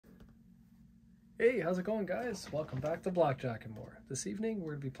Hey, how's it going, guys? Welcome back to Blackjack and More. This evening,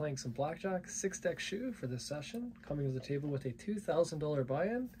 we're going to be playing some Blackjack 6-deck shoe for this session, coming to the table with a $2,000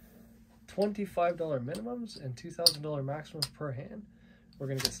 buy-in, $25 minimums, and $2,000 maximums per hand. We're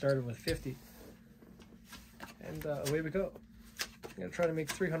going to get started with 50. And away we go. I'm going to try to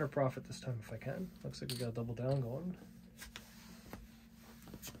make 300 profit this time if I can. Looks like we got a double down going.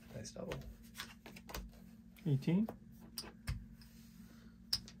 Nice double. 18.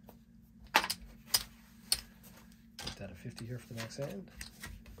 At a 50 here for the next hand.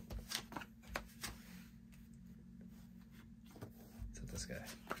 Let's hit this guy.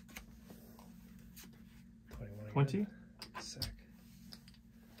 21 20. Again. Sick.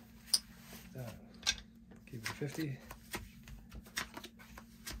 Keep it at 50.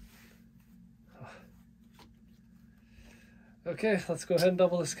 Oh. Okay, let's go ahead and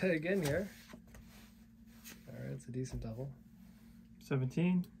double this guy again here. Alright, it's a decent double.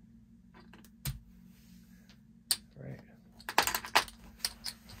 17. Right.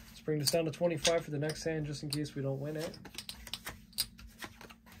 Let's bring this down to 25 for the next hand just in case we don't win it.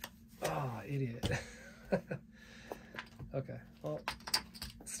 Ah, oh, idiot. Okay, well,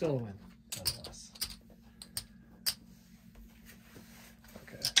 still a win, nonetheless.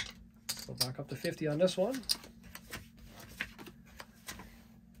 Okay, let's go back up to 50 on this one.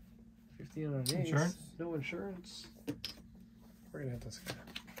 50 on an ace. Insurance? No insurance. We're gonna hit this guy.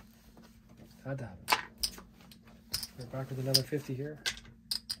 Had to happen. We're back with another 50 here.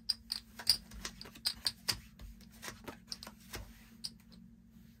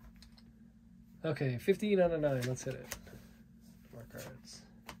 Okay, 15 on a 9. Let's hit it. More cards.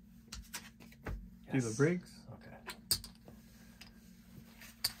 Yes. Do the breaks. Okay.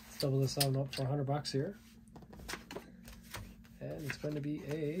 Let's double this on up for $100 here. And it's going to be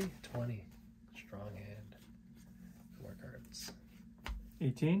a 20. Strong hand. More cards.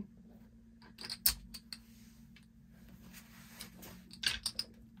 18.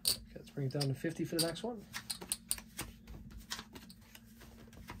 Bring it down to 50 for the next one.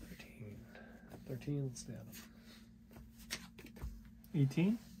 13, let's stay on them.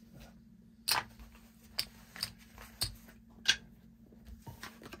 18.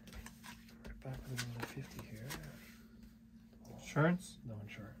 Back with another 50 here. Insurance? No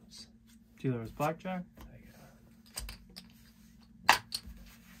insurance. Dealer is Blackjack. Okay,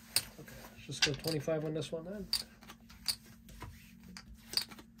 let's just go 25 on this one then.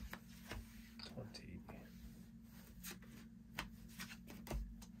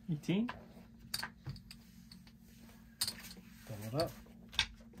 18. Double it up.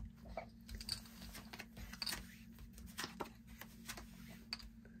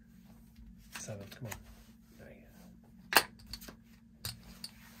 Seven, come on. There you go.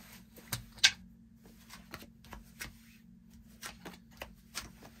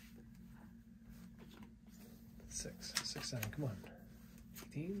 Six, 7, come on.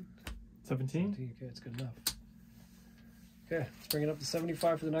 18. 17. Okay, it's good enough. Okay, let's bring it up to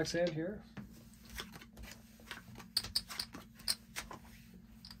 75 for the next hand here.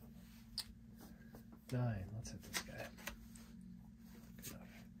 Nine, let's hit this guy. Good enough.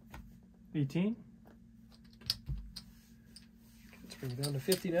 18. Okay, let's bring it down to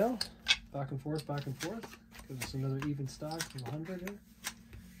 50 now. Back and forth, back and forth. Gives us another even stock of 100 here.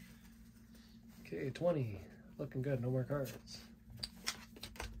 Okay, 20. Looking good, no more cards.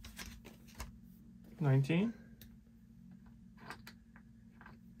 19.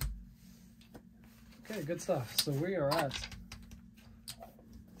 Okay, good stuff. So we are at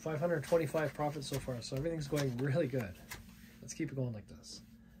 525 profit so far. So everything's going really good. Let's keep it going like this.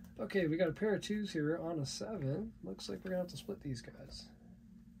 Okay, we got a pair of 2s here on a 7. Looks like we're gonna have to split these guys.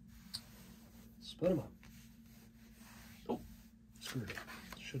 Split them up. Oh, screwed it.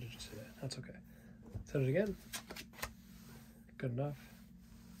 Should have just hit it. That's okay. Let's hit it again. Good enough.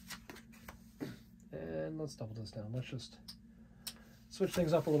 And let's double this down. Let's just switch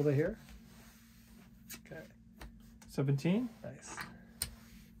things up a little bit here. Okay. 17. Nice.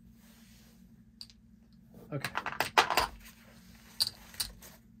 Okay.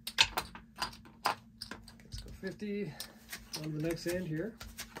 Let's go 50 on the next hand here.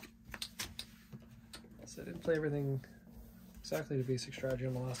 So I didn't play everything exactly the basic strategy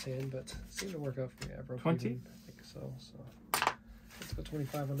on the last hand, but it seemed to work out for me. I broke 20. even, I think so. So let's go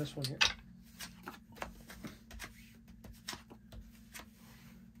 25 on this one here.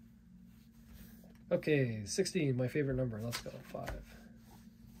 Okay, 16, my favorite number. Let's go. 5.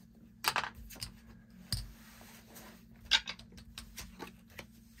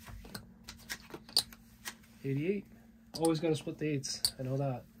 88. Always got to split the 8s. I know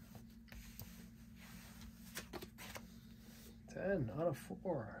that. 10 on a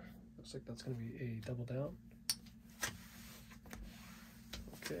 4. Looks like that's going to be a double down.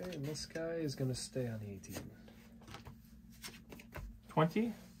 Okay, and this guy is going to stay on 18.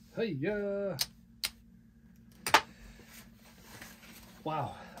 20. Hey, yeah.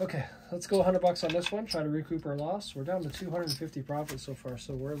 Wow. Okay, let's go $100 on this one. Try to recoup our loss. We're down to 250 profit so far,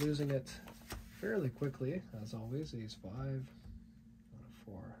 so we're losing it fairly quickly, as always. Ace 5,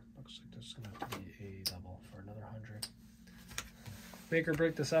 4. Looks like there's going to have to be a double for another 100. Make or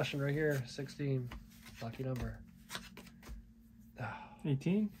break the session right here. 16. Lucky number.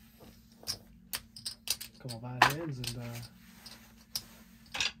 18. Couple bad hands and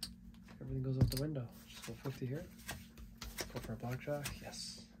everything goes out the window. Just go 50 here. Go for a blackjack.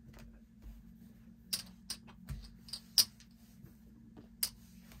 Yes.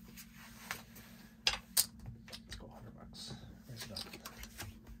 Let's go $100. Raise it up.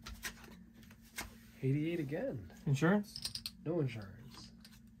 88 again. Insurance. No insurance.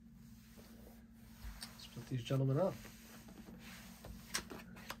 Split these gentlemen up.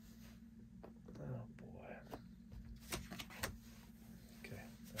 Oh boy. Okay,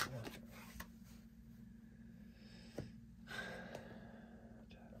 that worked.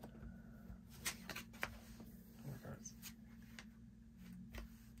 More cards.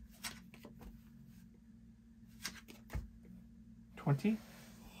 $20.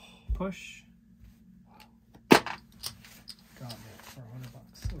 Push. Got me for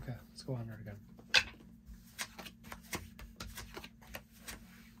 $100. Okay, let's go 100 again.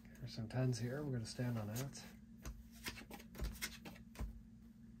 Here's some 10s here. We're going to stand on that.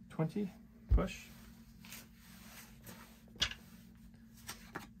 20. Push.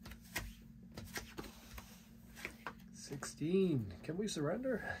 $16. Can we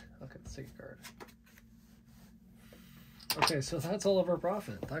surrender? Okay, let's take a card. Okay, so that's all of our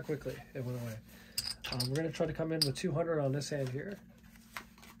profit. That quickly, it went away. We're going to try to come in with 200 on this hand here.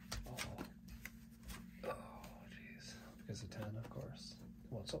 Oh, jeez. Because of 10, of course.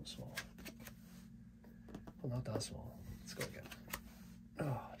 Well, it's so small. Well, not that small. Let's go again.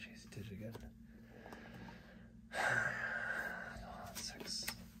 Oh, jeez, did it again. 6.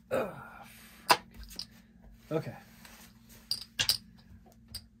 Okay.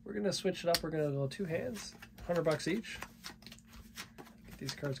 We're going to switch it up. We're going to go 2 hands, $100 each. Get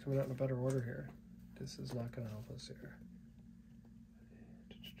these cards coming out in a better order here. This is not going to help us here.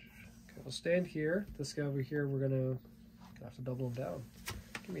 Okay, we'll stand here. This guy over here, we're going to have to double him down.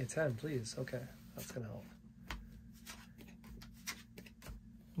 Give me a 10, please. Okay, that's going to help.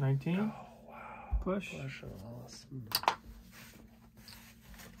 19. Oh, wow. Push. Push and a loss.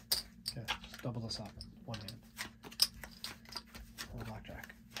 Okay, just double this up. 1 hand. Oh,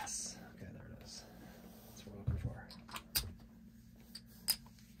 blackjack. Yes. Okay, there it is. That's what we're looking for.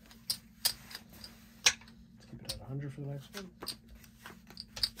 Let's keep it at 100 for the next one.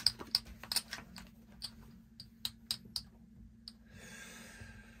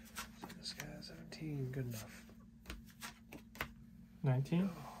 So this guy has 17. Good enough. 19.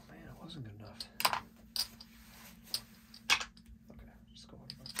 Oh man, it wasn't good enough. Okay, just go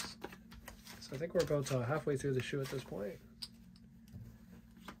 $100. So I think we're about halfway through the shoe at this point.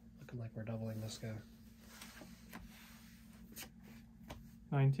 Looking like we're doubling this guy.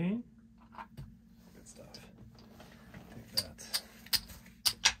 19. Good stuff. Take that.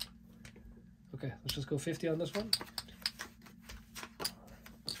 Okay, let's just go 50 on this one.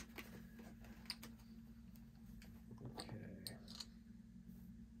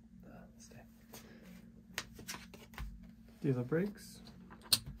 Dealer breaks.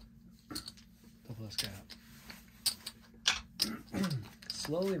 Double this guy up.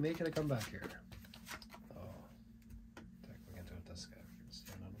 Slowly making a comeback here. Oh, heck, we can do it this guy. We can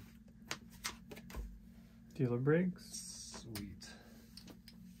stand on him. Dealer breaks. Sweet.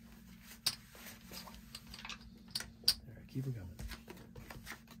 All right, keep him coming.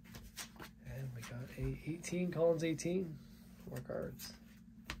 And we got a 18. Collins 18. 4 cards.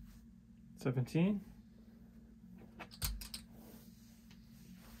 17.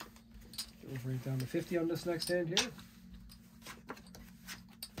 We'll bring it down to 50 on this next hand here.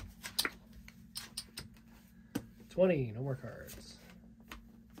 20, no more cards.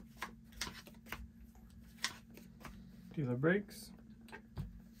 Dealer breaks.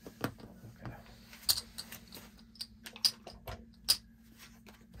 Okay.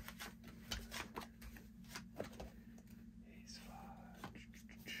 Ace 5.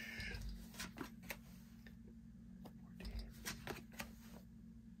 14.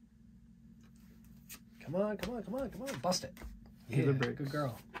 Come on, come on, come on, come on. Bust it. Dealer Yeah, breaks. good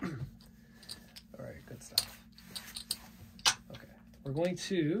girl. All right, good stuff. Okay, We're going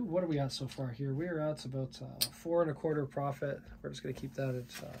to, what are we at so far here? We're at about 4 1/4 profit. We're just going to keep that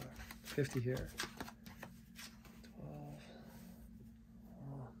at 50 here. 12.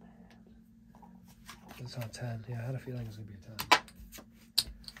 Oh, man. It's on 10. Yeah, I had a feeling it was going to be a 10.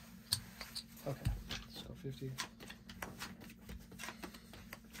 Okay, let's go 50.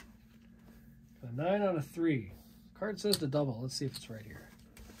 Got a 9 on a 3. Card says to double. Let's see if it's right here.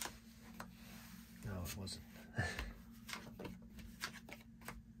 No, it wasn't.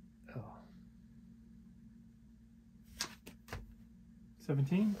 Oh.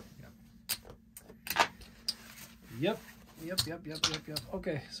 17. Yep.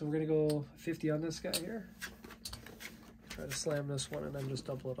 Okay, so we're gonna go 50 on this guy here. Try to slam this one and then just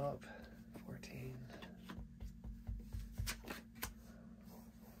double it up. 14.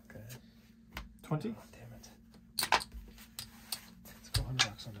 Okay. 20. Oh, damn it. Let's go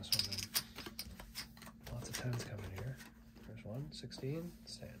 $100 on this one then. Lots of 10s coming here. There's one. 16.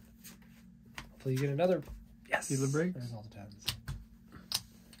 Stand. Hopefully you get another. Yes. Dealer breaks. There's all the 10s.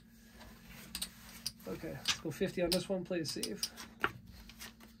 Okay, let's go 50 on this one, please, Steve.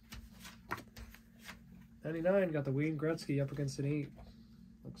 99, got the Wayne Gretzky up against an 8.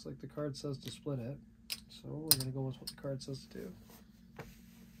 Looks like the card says to split it. So we're going to go with what the card says to do.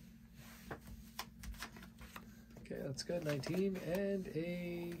 Okay, that's good. 19 and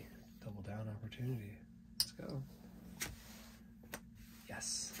a double down opportunity. Let's go.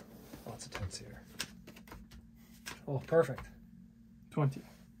 Yes. Lots of 10s here. Oh, perfect. 20.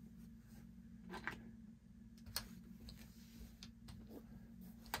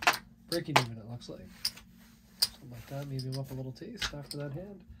 Breaking even, it looks like. Something like that. Maybe I'm up a little taste after that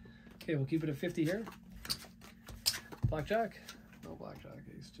hand. Okay, we'll keep it at 50 here. Blackjack? No blackjack.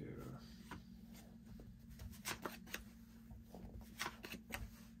 Ace 2.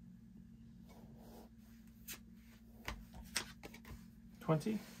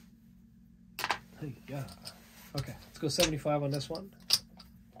 20. Hey, yeah. Okay, let's go 75 on this one.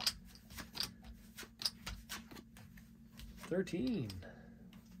 13.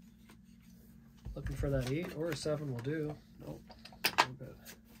 Looking for that 8 or a 7 will do. Nope. No good.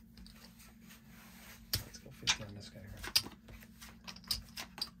 Let's go 50 on this guy here.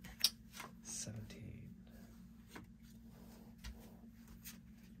 17.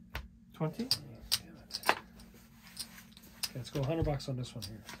 20. Damn it. Okay, let's go $100 on this one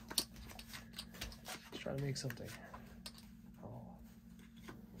here. Let's try to make something. Oh,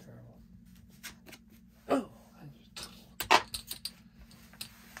 terrible. Oh! Okay.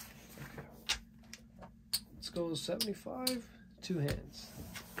 Let's go 75, 2 hands.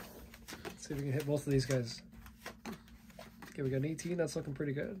 Let's see if we can hit both of these guys. Okay, we got an 18, that's looking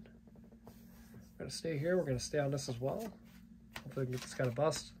pretty good. We're gonna stay here, we're gonna stay on this as well. Hopefully we can get this guy to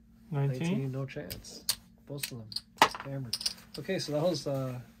bust. 19. No chance. Both of them hammered. Okay, so that was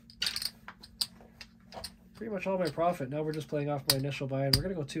pretty much all my profit. Now we're just playing off my initial buy, and we're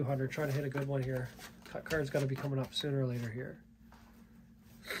gonna go 200, trying to hit a good one here. Cut card's got to be coming up sooner or later here.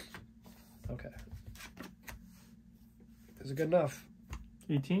 Okay. Is it good enough?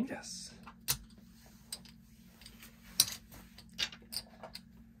 18. Yes.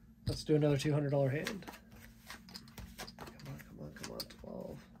 Let's do another $200 hand. Come on,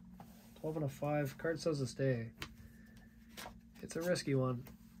 12. 12 and a 5. Card says to stay. It's a risky one.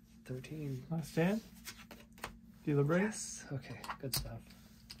 13. Last hand. Dealer breaks. Yes. Okay, good stuff.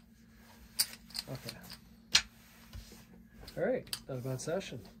 Okay. All right, not a bad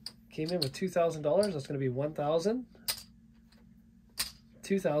session. Came in with $2,000. That's going to be 1,000.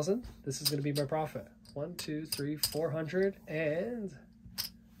 2,000. This is going to be my profit. 1, 2, 3, 400 and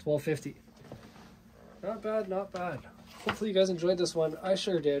 1250. Not bad, not bad. Hopefully you guys enjoyed this one. I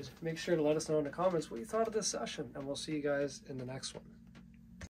sure did. Make sure to let us know in the comments what you thought of this session, and we'll see you guys in the next one.